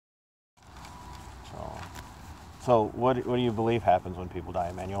So what do you believe happens when people die,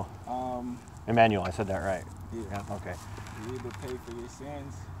 Immanuel? Immanuel, I said that right. Yeah. Okay. You either pay for your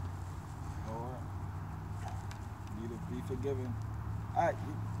sins or you either be forgiven.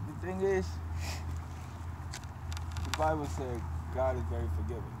 The thing is, the Bible said God is very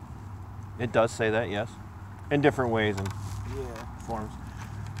forgiving. It does say that, yes. In different ways and forms.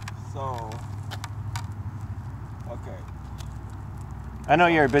 So, okay. I know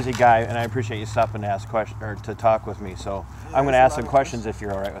you're a busy guy, and I appreciate you stopping to ask questions or to talk with me. So I'm going to ask some questions if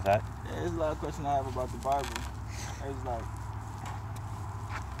you're all right with that. Yeah, there's a lot of questions I have about the Bible. It's like,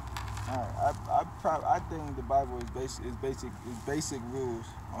 all right, I think the Bible is basic rules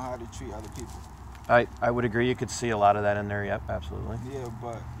on how to treat other people. I would agree. You could see a lot of that in there. Yep, absolutely. Yeah,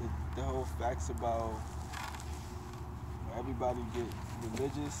 but the whole facts about everybody get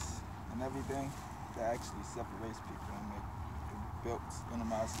religious and everything, that actually separates people and make built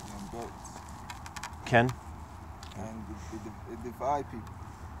animosity and built. Ken? And it divide people.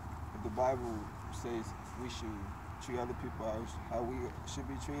 If the Bible says we should treat other people how we should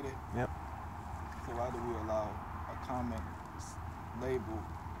be treated, yep. So why do we allow a comment label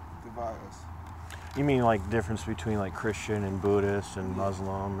divide us? You mean like difference between like Christian and Buddhist and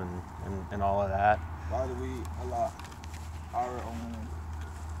Muslim and all of that? Why do we allow our own?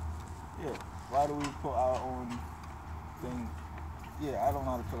 Yeah. Why do we put our own thing? Yeah, I don't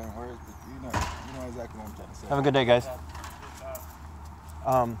know how to put it in words, but you know exactly what I'm trying to say. Have a good day, guys.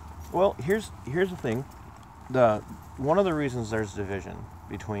 Well, here's the thing. One of the reasons there's division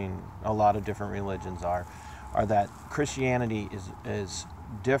between a lot of different religions are that Christianity is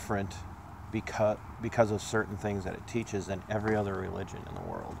different because of certain things that it teaches than every other religion in the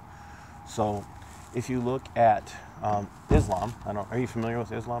world. So, if you look at Islam, are you familiar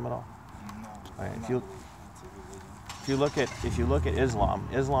with Islam at all? No. Right, if you look at Islam,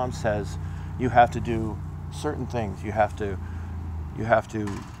 Islam says you have to do certain things. You have to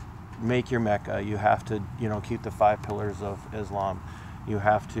make your Mecca. You have to keep the 5 pillars of Islam. You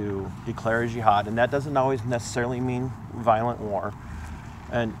have to declare jihad, and that doesn't always necessarily mean violent war.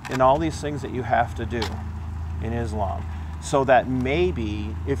 And all these things that you have to do in Islam, so that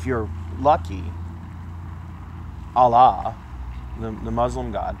maybe if you're lucky, Allah, the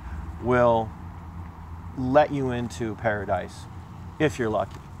Muslim God, will let you into paradise if you're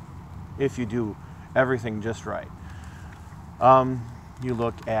lucky, if you do everything just right. You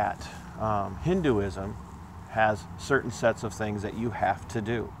look at Hinduism has certain sets of things that you have to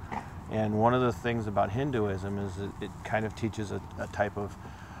do. And one of the things about Hinduism is that it kind of teaches a type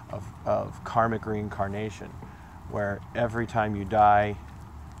of karmic reincarnation, where every time you die,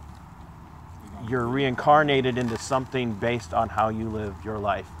 you're reincarnated into something based on how you lived your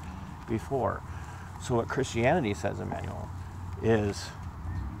life before. So what Christianity says, Immanuel, is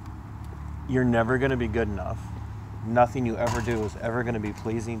you're never going to be good enough. Nothing you ever do is ever going to be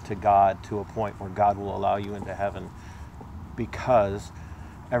pleasing to God to a point where God will allow you into heaven, because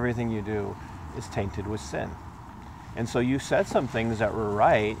everything you do is tainted with sin. And so you said some things that were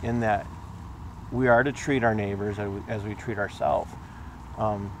right, in that we are to treat our neighbors as we treat ourselves.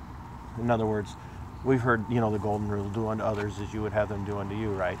 In other words, we've heard, the golden rule, do unto others as you would have them do unto you,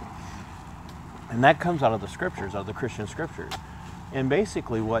 right? And that comes out of the scriptures, out of the Christian scriptures. And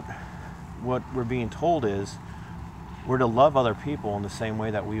basically what we're being told is we're to love other people in the same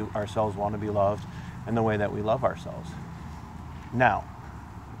way that we ourselves want to be loved, and the way that we love ourselves. Now,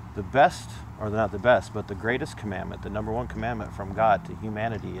 the best, or not the best, but the greatest commandment, the number one commandment from God to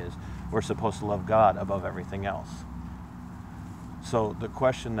humanity is we're supposed to love God above everything else. So the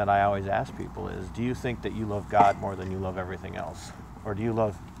question that I always ask people is, do you think that you love God more than you love everything else? Or do you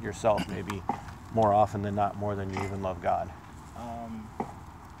love yourself maybe more often than not more than you even love God?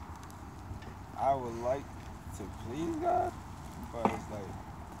 I would like to please God, but it's like,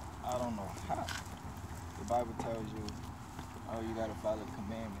 I don't know how. The Bible tells you, you gotta follow the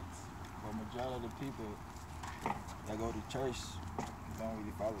commandments. But majority of the people that go to church don't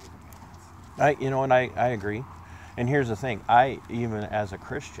really follow the commandments. I agree. And here's the thing, I, even as a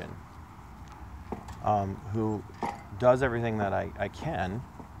Christian, who does everything that I can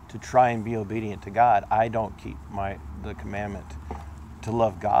to try and be obedient to God, I don't keep the commandment to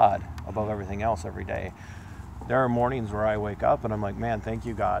love God above everything else every day. There are mornings where I wake up and I'm like, man, thank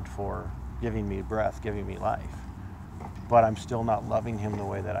you, God, for giving me breath, giving me life. But I'm still not loving him the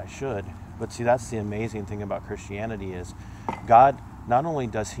way that I should. But see, that's the amazing thing about Christianity is God, not only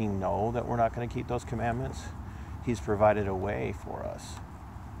does he know that we're not going to keep those commandments, he's provided a way for us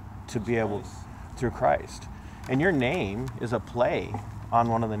to be able, through Christ. And your name is a play on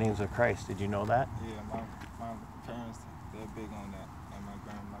one of the names of Christ. Did you know that? Yeah, my parents, they're big on that, and my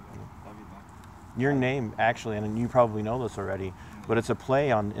grandmother, everything. Your name, actually, and you probably know this already, but it's a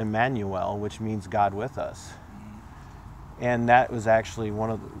play on Immanuel, which means God with us. And that was actually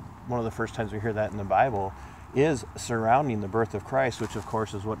one of the first times we hear that in the Bible, is surrounding the birth of Christ, which of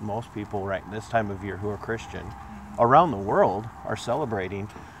course is what most people right this time of year who are Christian around the world are celebrating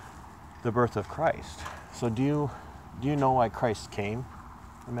the birth of Christ. So do you know why Christ came,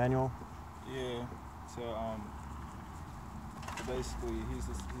 Immanuel? Yeah. So basically he's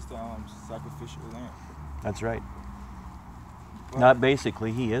the sacrificial lamb. That's right. But, Not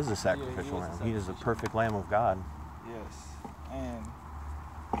basically, he is a he sacrificial is lamb. a He is the perfect Lamb of God. Yes. And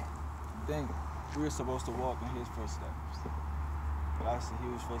I think we're supposed to walk in his footsteps. That's a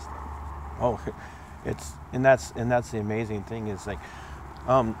huge footstep. Oh, that's the amazing thing is like,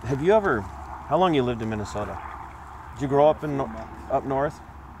 have you ever? How long you lived in Minnesota? Did you grow up up north?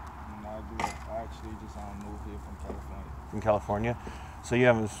 No, I actually just moved here from California. From California, so you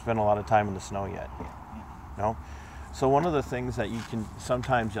haven't spent a lot of time in the snow yet. No. So one of the things that you can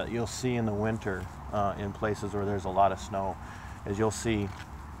sometimes that you'll see in the winter in places where there's a lot of snow is you'll see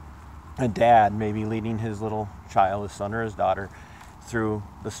a dad maybe leading his little child, his son or his daughter, through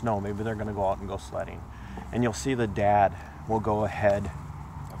the snow. Maybe they're going to go out and go sledding, and you'll see the dad will go ahead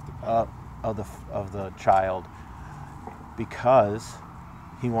of the child because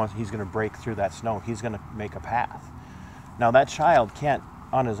he's going to break through that snow. He's going to make a path. Now that child can't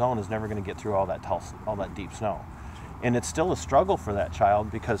on his own is never going to get through all that deep snow, and it's still a struggle for that child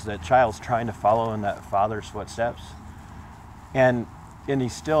because that child's trying to follow in that father's footsteps, and he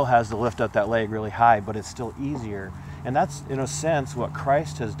still has to lift up that leg really high, but it's still easier. And that's, in a sense, what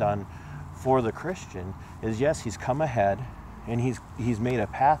Christ has done for the Christian is, yes, he's come ahead and he's made a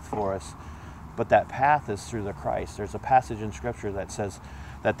path for us, but that path is through the Christ. There's a passage in Scripture that says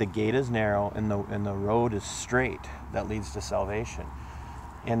that the gate is narrow and the road is straight that leads to salvation.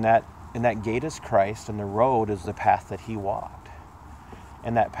 And that gate is Christ, and the road is the path that he walked.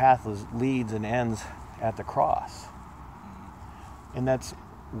 And that path leads and ends at the cross. And that's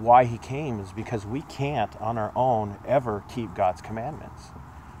why he came, is because we can't on our own ever keep God's commandments.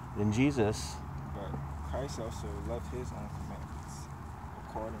 And Jesus... But Christ also left his own commandments.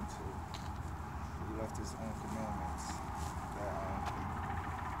 According to... He left his own commandments.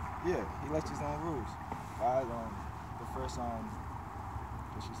 He left his own rules. God, the first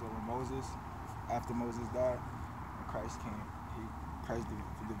what she said, when Moses, after Moses died, when Christ came, Christ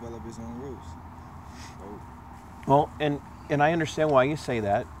developed his own rules. So, well, and I understand why you say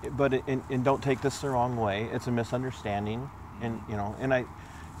that, but and don't take this the wrong way. It's a misunderstanding, and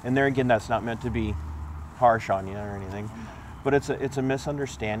and there again, that's not meant to be harsh on you or anything, but it's a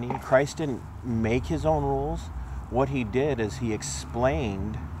misunderstanding. Christ didn't make his own rules. What he did is he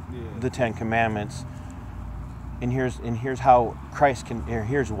explained the Ten Commandments, and here's how Christ can.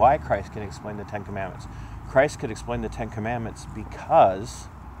 Here's why Christ can explain the Ten Commandments. Christ could explain the Ten Commandments because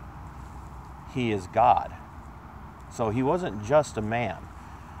he is God. So he wasn't just a man.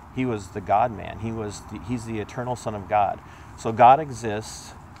 He was the God-man. He's the eternal Son of God. So God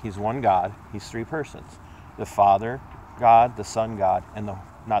exists. He's one God. He's three persons. The Father, God, the Son, God, and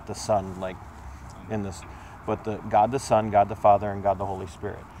not the Son like in this, but the God the Son, God the Father, and God the Holy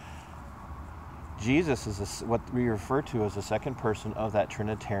Spirit. Jesus is what we refer to as the second person of that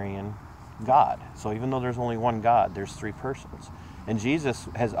Trinitarian God. So even though there's only one God, there's three persons. And Jesus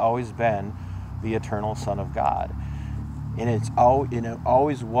has always been the eternal Son of God. And it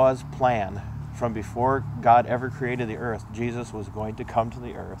always was planned from before God ever created the earth. Jesus was going to come to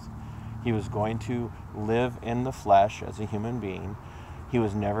the earth. He was going to live in the flesh as a human being. He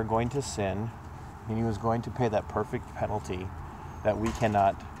was never going to sin. And he was going to pay that perfect penalty that we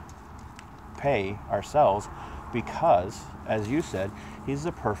cannot pay ourselves because, as you said, he's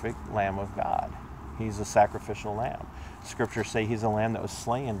the perfect Lamb of God. He's a sacrificial lamb. Scriptures say he's a lamb that was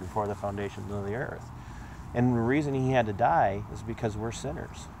slain before the foundations of the earth. And the reason he had to die is because we're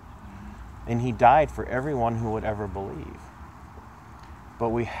sinners. And he died for everyone who would ever believe. But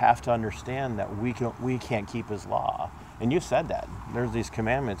we have to understand that we can't keep his law. And you said that. There's these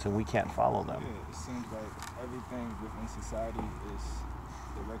commandments and we can't follow them. Yeah, it seems like everything within society is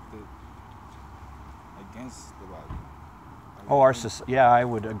directed against the Bible. I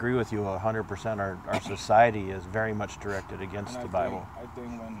would agree with you 100%. Our society is very much directed against the Bible. I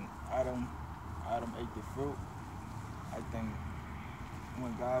think when Adam ate the fruit, I think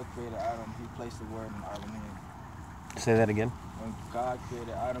when God created Adam, he placed the word in Adam's hand. Say that again? When God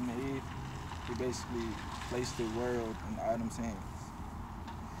created Adam and Eve, he basically placed the world in Adam's hands.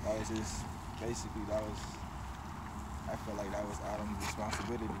 I feel like that was Adam's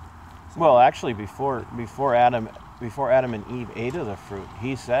responsibility. So, well, actually, before Adam and Eve ate of the fruit,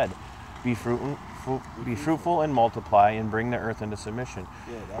 he said, be fruitful be fruitful and multiply and bring the earth into submission.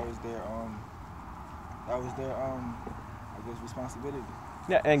 Yeah, that was their I guess responsibility.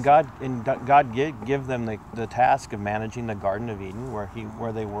 Yeah, and God give them the task of managing the Garden of Eden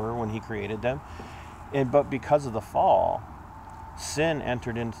where they were when He created them. But because of the fall, sin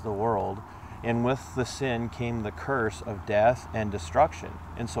entered into the world, and with the sin came the curse of death and destruction.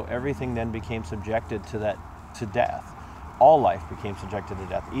 And so everything then became subjected to death. All life became subjected to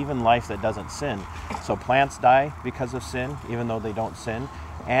death, even life that doesn't sin. So plants die because of sin, even though they don't sin.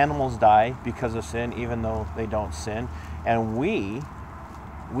 Animals die because of sin, even though they don't sin. And we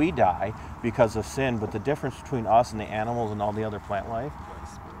die because of sin. But the difference between us and the animals and all the other plant life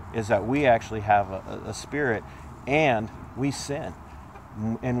is that we actually have a spirit, and we sin.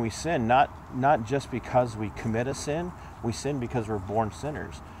 And we sin not just because we commit a sin, we sin because we're born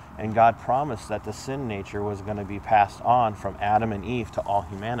sinners. And God promised that the sin nature was going to be passed on from Adam and Eve to all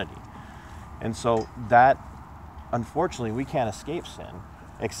humanity. And so that, unfortunately, we can't escape sin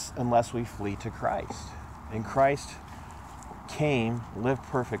unless we flee to Christ. And Christ came, lived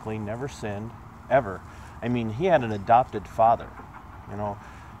perfectly, never sinned, ever. I mean, He had an adopted father,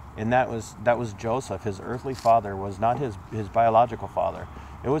 and that was Joseph. His earthly father was not his biological father.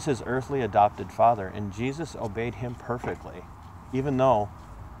 It was his earthly adopted father, and Jesus obeyed him perfectly, even though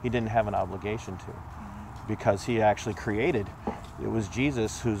He didn't have an obligation to, because He actually created. It was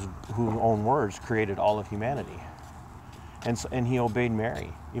Jesus whose own words created all of humanity, and He obeyed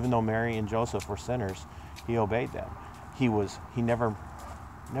Mary, even though Mary and Joseph were sinners. He obeyed them. He never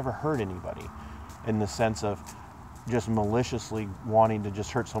hurt anybody, in the sense of just maliciously wanting to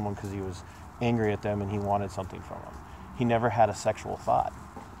just hurt someone because He was angry at them and He wanted something from them. He never had a sexual thought.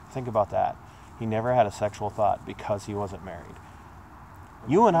 Think about that. He never had a sexual thought because He wasn't married.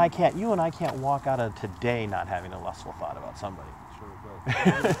 You and I can't walk out of today not having a lustful thought about somebody. Sure,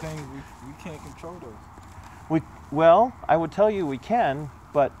 but things we can't control those. Well, I would tell you we can,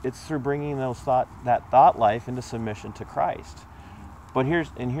 but it's through bringing that thought life into submission to Christ. But here's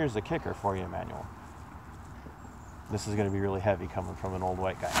the kicker for you, Immanuel. This is going to be really heavy coming from an old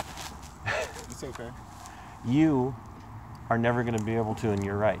white guy. It's okay. You are never going to be able to, and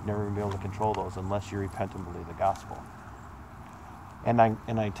you're right, never going to be able to control those unless you repent and believe the gospel. And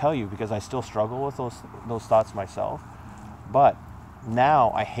I tell you, because I still struggle with those thoughts myself, but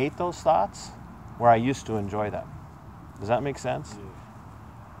now I hate those thoughts where I used to enjoy them. Does that make sense? Yeah.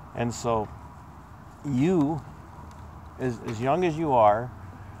 And so you, as young as you are,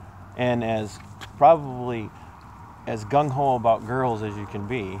 and as probably as gung-ho about girls as you can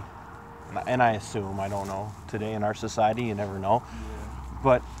be, and I assume, I don't know, today in our society you never know,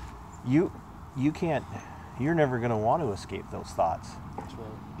 but you can't, you're never going to want to escape those thoughts. That's right.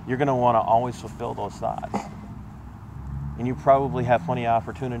 You're going to want to always fulfill those thoughts. And you probably have plenty of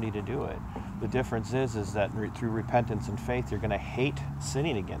opportunity to do it. The difference is that through repentance and faith, you're going to hate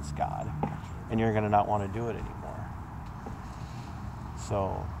sinning against God, and you're going to not want to do it anymore.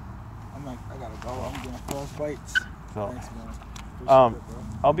 So I gotta go. I'm getting first bites. So, thanks, man. Appreciate it, bro.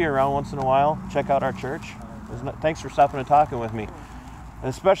 I'll be around once in a while. Check out our church. Thanks for stopping and talking with me. And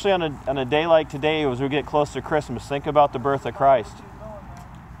especially on a day like today, as we get close to Christmas, think about the birth of Christ.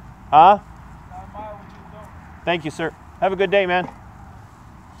 Huh? Thank you, sir. Have a good day, man.